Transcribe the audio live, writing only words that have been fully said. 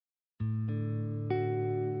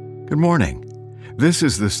Good morning. This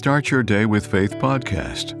is the Start Your Day with Faith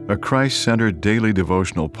podcast, a Christ-centered daily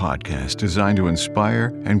devotional podcast designed to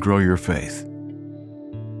inspire and grow your faith.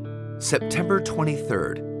 September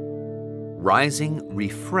 23rd, Rising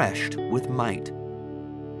Refreshed with Might.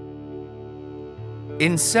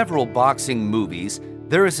 In several boxing movies,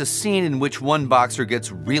 there is a scene in which one boxer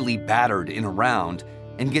gets really battered in a round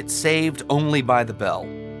and gets saved only by the bell.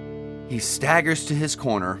 He staggers to his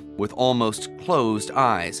corner with almost closed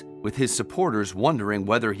eyes, with his supporters wondering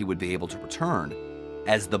whether he would be able to return.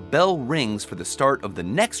 As the bell rings for the start of the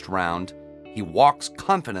next round, he walks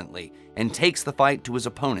confidently and takes the fight to his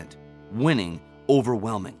opponent, winning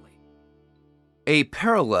overwhelmingly. A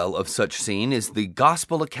parallel of such scene is the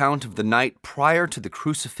gospel account of the night prior to the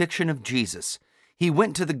crucifixion of Jesus. He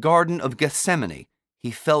went to the Garden of Gethsemane.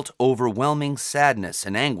 He felt overwhelming sadness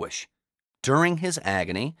and anguish. During his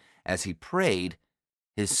agony, as he prayed,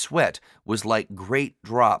 his sweat was like great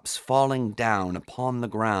drops falling down upon the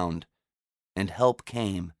ground, and help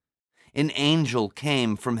came. An angel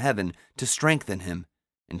came from heaven to strengthen him,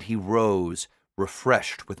 and he rose,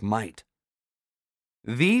 refreshed with might.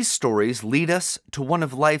 These stories lead us to one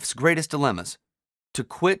of life's greatest dilemmas: to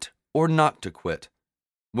quit or not to quit.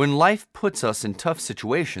 When life puts us in tough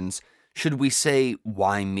situations, should we say,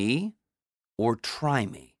 "Why me?" or "Try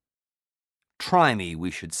me"? Try me,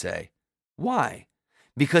 we should say. Why?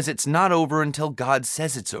 Because it's not over until God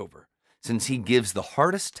says it's over, since He gives the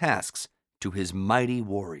hardest tasks to His mighty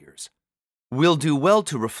warriors. We'll do well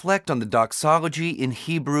to reflect on the doxology in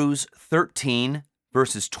Hebrews 13,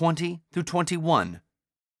 verses 20 through 21.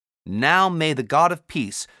 Now may the God of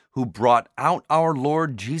peace, who brought out our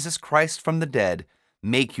Lord Jesus Christ from the dead,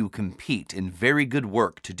 make you compete in very good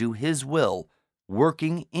work to do His will,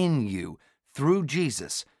 working in you through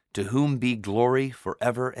Jesus, to whom be glory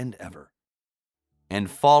forever and ever. And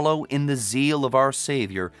follow in the zeal of our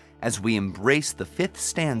Savior as we embrace the 5th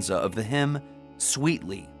stanza of the hymn,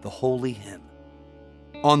 Sweetly the Holy Hymn.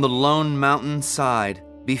 On the lone mountain side,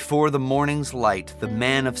 before the morning's light, the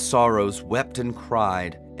man of sorrows wept and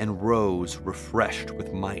cried, and rose refreshed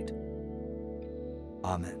with might.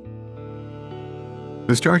 Amen.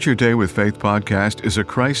 The Start Your Day with Faith podcast is a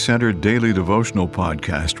Christ-centered daily devotional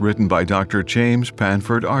podcast written by Dr. James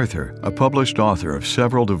Panford Arthur, a published author of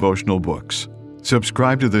several devotional books.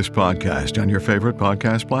 Subscribe to this podcast on your favorite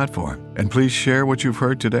podcast platform, and please share what you've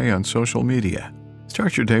heard today on social media.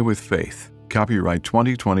 Start Your Day with Faith. Copyright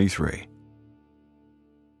 2023.